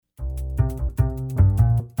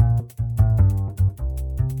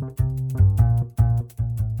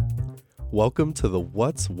Welcome to the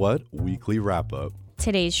What's What Weekly Wrap-Up.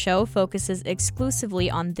 Today's show focuses exclusively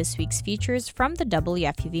on this week's features from the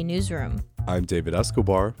WFUV newsroom. I'm David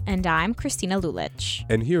Escobar. And I'm Christina Lulich.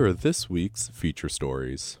 And here are this week's feature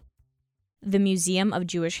stories. The Museum of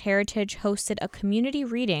Jewish Heritage hosted a community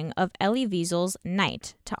reading of Elie Wiesel's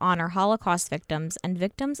Night to honor Holocaust victims and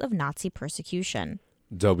victims of Nazi persecution.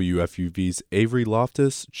 WFUV's Avery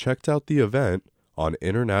Loftus checked out the event on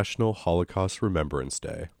International Holocaust Remembrance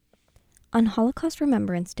Day. On Holocaust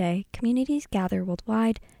Remembrance Day, communities gather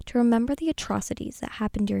worldwide to remember the atrocities that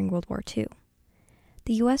happened during World War II.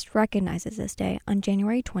 The U.S. recognizes this day on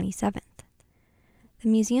January 27th. The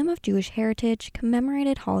Museum of Jewish Heritage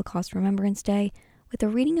commemorated Holocaust Remembrance Day with a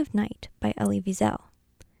reading of Night by Elie Wiesel.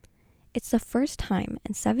 It's the first time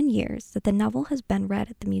in 7 years that the novel has been read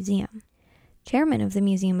at the museum. Chairman of the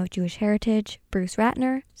Museum of Jewish Heritage, Bruce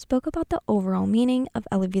Ratner, spoke about the overall meaning of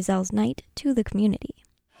Elie Wiesel's Night to the community.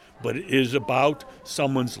 But it is about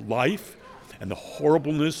someone's life and the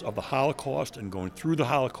horribleness of the Holocaust and going through the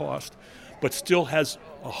Holocaust, but still has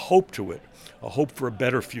a hope to it, a hope for a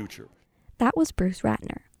better future. That was Bruce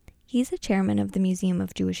Ratner. He's the chairman of the Museum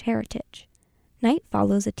of Jewish Heritage. Night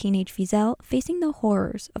follows a teenage Wiesel facing the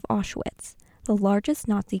horrors of Auschwitz, the largest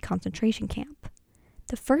Nazi concentration camp.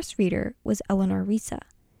 The first reader was Eleanor Riese.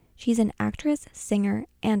 She's an actress, singer,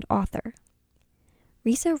 and author.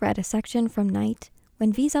 Riese read a section from Night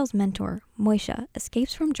when Wiesel's mentor, Moshe,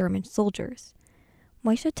 escapes from German soldiers.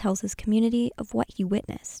 Moshe tells his community of what he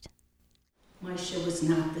witnessed. Moshe was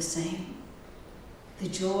not the same. The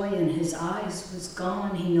joy in his eyes was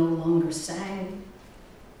gone. He no longer sang.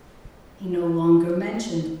 He no longer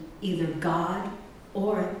mentioned either God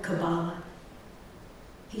or Kabbalah.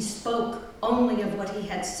 He spoke only of what he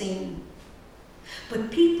had seen. But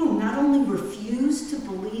people not only refused to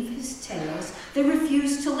believe his tales, they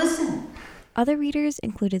refused to listen. Other readers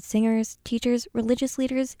included singers, teachers, religious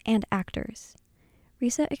leaders, and actors.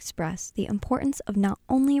 Riese expressed the importance of not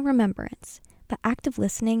only remembrance, but active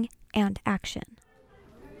listening and action.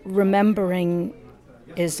 Remembering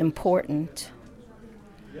is important,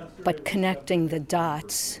 but connecting the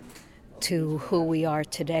dots to who we are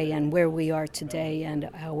today and where we are today and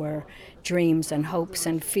our dreams and hopes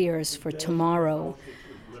and fears for tomorrow,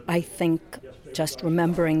 I think just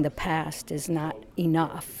remembering the past is not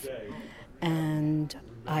enough. And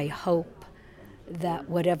I hope that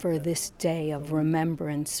whatever this day of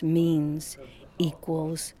remembrance means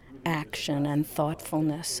equals action and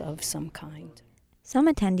thoughtfulness of some kind. Some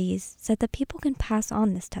attendees said that people can pass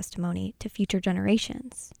on this testimony to future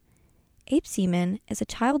generations. Abe Seaman is a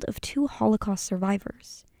child of 2 Holocaust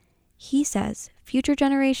survivors. He says future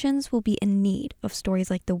generations will be in need of stories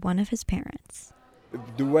like the one of his parents.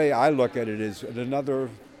 The way I look at it is in another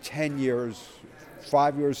 10 years,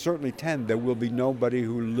 5 years, certainly 10, there will be nobody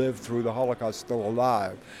who lived through the Holocaust still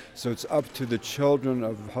alive. So it's up to the children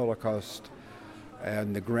of the Holocaust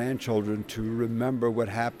and the grandchildren to remember what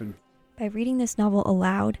happened. By reading this novel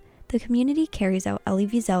aloud, the community carries out Elie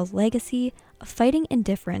Wiesel's legacy of fighting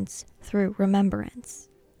indifference through remembrance.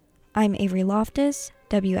 I'm Avery Loftus,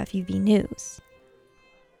 WFUV News.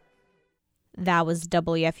 That was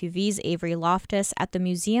WFUV's Avery Loftus at the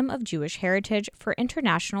Museum of Jewish Heritage for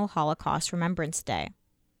International Holocaust Remembrance Day.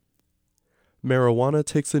 Marijuana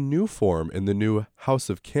takes a new form in the new House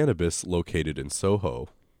of Cannabis located in Soho.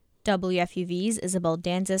 WFUV's Isabel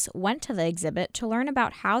Danzis went to the exhibit to learn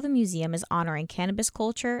about how the museum is honoring cannabis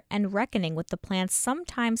culture and reckoning with the plant's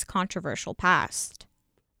sometimes controversial past.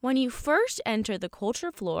 When you first enter the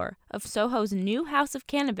culture floor of Soho's new House of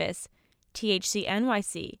Cannabis, THC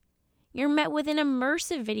NYC, you're met with an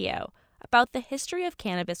immersive video about the history of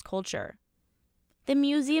cannabis culture. The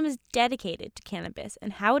museum is dedicated to cannabis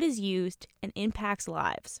and how it is used and impacts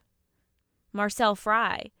lives. Marcel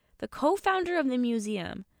Fry, the co-founder of the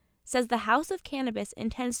museum, says the House of Cannabis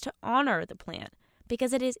intends to honor the plant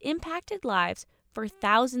because it has impacted lives for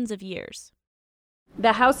thousands of years.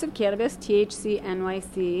 The House of Cannabis, THC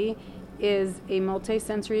NYC, is a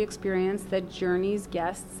multi-sensory experience that journeys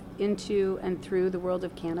guests into and through the world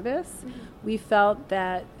of cannabis. Mm-hmm. We felt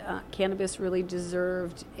that cannabis really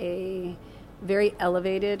deserved a very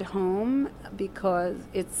elevated home because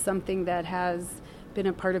it's something that has been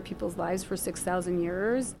a part of people's lives for 6,000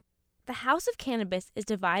 years. The House of Cannabis is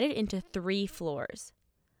divided into 3 floors.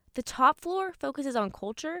 The top floor focuses on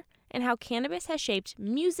culture and how cannabis has shaped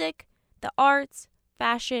music, the arts,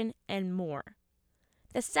 fashion, and more.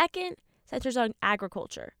 The second centers on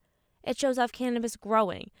agriculture. It shows off cannabis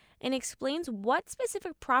growing and explains what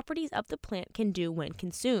specific properties of the plant can do when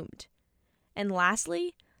consumed. And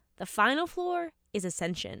lastly, the final floor is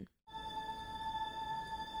ascension.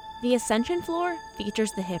 The Ascension floor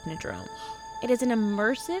features the Hypnodrome. It is an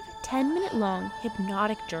immersive 10-minute-long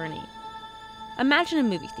hypnotic journey. Imagine a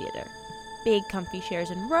movie theater, big comfy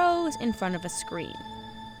chairs in rows in front of a screen.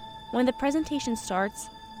 When the presentation starts,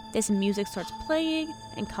 this music starts playing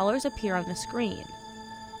and colors appear on the screen.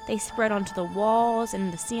 They spread onto the walls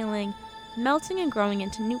and the ceiling, melting and growing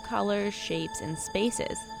into new colors, shapes, and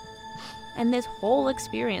spaces. And this whole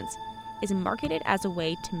experience is marketed as a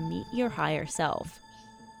way to meet your higher self.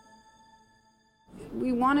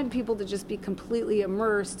 We wanted people to just be completely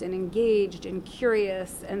immersed and engaged and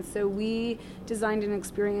curious, and so we designed an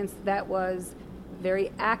experience that was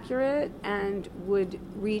very accurate and would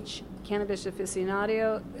reach cannabis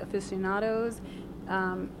aficionados,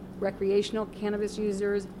 recreational cannabis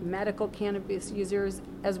users, medical cannabis users,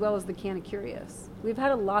 as well as the canna curious. We've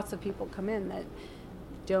had lots of people come in that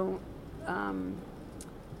don't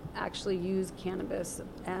actually use cannabis,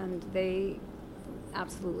 and they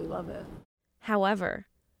absolutely love it. However,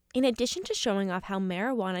 in addition to showing off how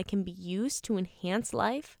marijuana can be used to enhance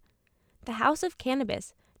life, the House of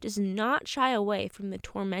Cannabis does not shy away from the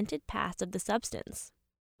tormented past of the substance.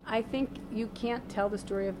 I think you can't tell the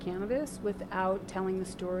story of cannabis without telling the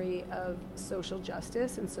story of social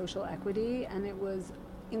justice and social equity, and it was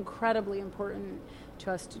incredibly important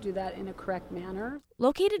to us to do that in a correct manner.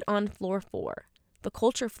 Located on floor 4, the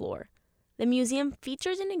culture floor, the museum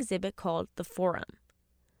features an exhibit called The Forum.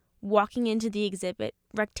 Walking into the exhibit,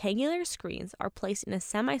 rectangular screens are placed in a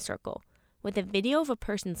semicircle with a video of a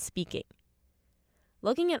person speaking.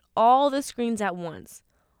 Looking at all the screens at once,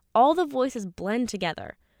 all the voices blend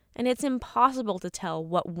together, and it's impossible to tell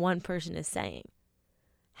what one person is saying.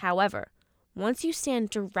 However, once you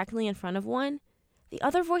stand directly in front of one, the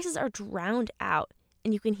other voices are drowned out,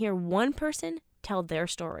 and you can hear one person tell their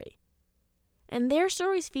story. And their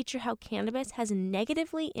stories feature how cannabis has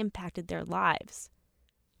negatively impacted their lives.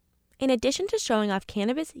 In addition to showing off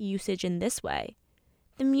cannabis usage in this way,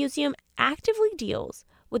 the museum actively deals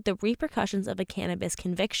with the repercussions of a cannabis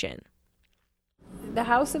conviction. The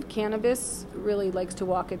House of Cannabis really likes to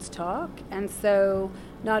walk its talk, and so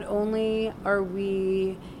not only are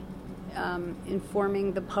we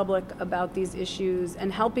informing the public about these issues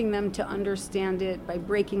and helping them to understand it by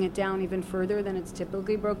breaking it down even further than it's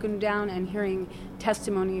typically broken down and hearing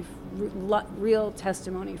testimony, real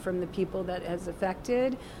testimony from the people that has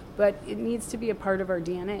affected, but it needs to be a part of our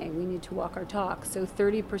DNA. We need to walk our talk. So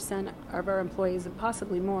 30% of our employees, and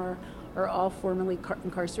possibly more, are all formerly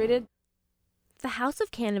incarcerated. The House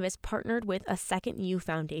of Cannabis partnered with a Second U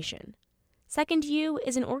Foundation. Second U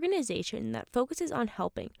is an organization that focuses on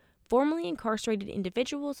helping formerly incarcerated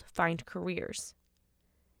individuals find careers.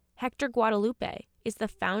 Hector Guadalupe is the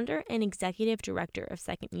founder and executive director of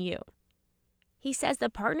Second U. He says the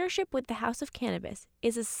partnership with the House of Cannabis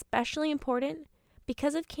is especially important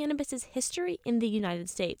because of cannabis's history in the United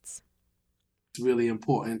States. It's really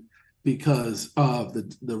important because of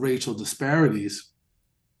the racial disparities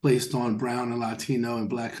placed on Brown and Latino and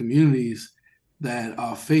Black communities that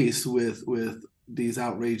are faced with these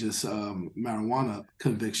outrageous marijuana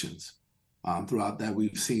convictions that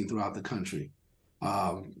we've seen throughout the country.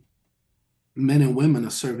 Men and women are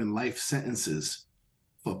serving life sentences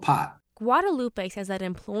for pot. Guadalupe says that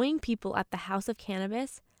employing people at the House of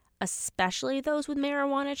Cannabis, especially those with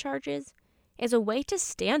marijuana charges, is a way to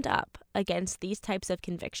stand up against these types of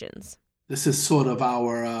convictions. This is sort of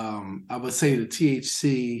our, I would say, the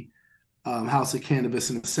THC, House of Cannabis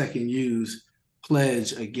and the Second U's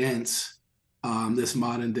pledge against this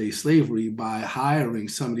modern day slavery by hiring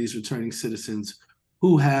some of these returning citizens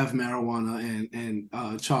who have marijuana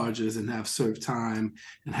and charges and have served time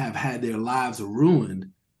and have had their lives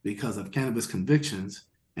ruined because of cannabis convictions,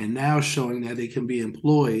 and now showing that they can be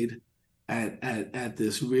employed at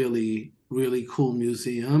this really, really cool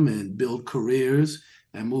museum and build careers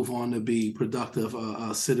and move on to be productive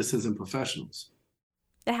citizens and professionals.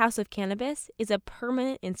 The House of Cannabis is a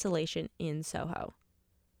permanent installation in Soho.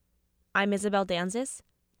 I'm Isabel Danzis,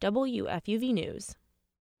 WFUV News.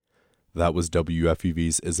 That was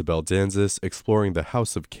WFUV's Isabel Danzis exploring the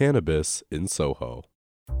House of Cannabis in Soho.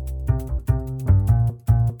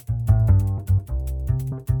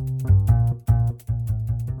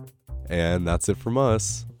 And that's it from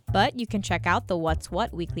us. But you can check out the What's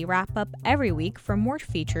What weekly wrap-up every week for more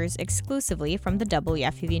features exclusively from the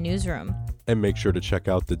WFUV newsroom. And make sure to check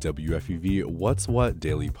out the WFUV What's What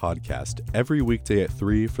daily podcast every weekday at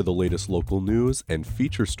 3 for the latest local news and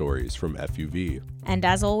feature stories from FUV. And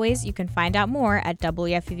as always, you can find out more at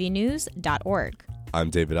WFUVnews.org. I'm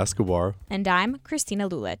David Escobar. And I'm Christina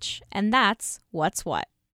Lulich. And that's What's What.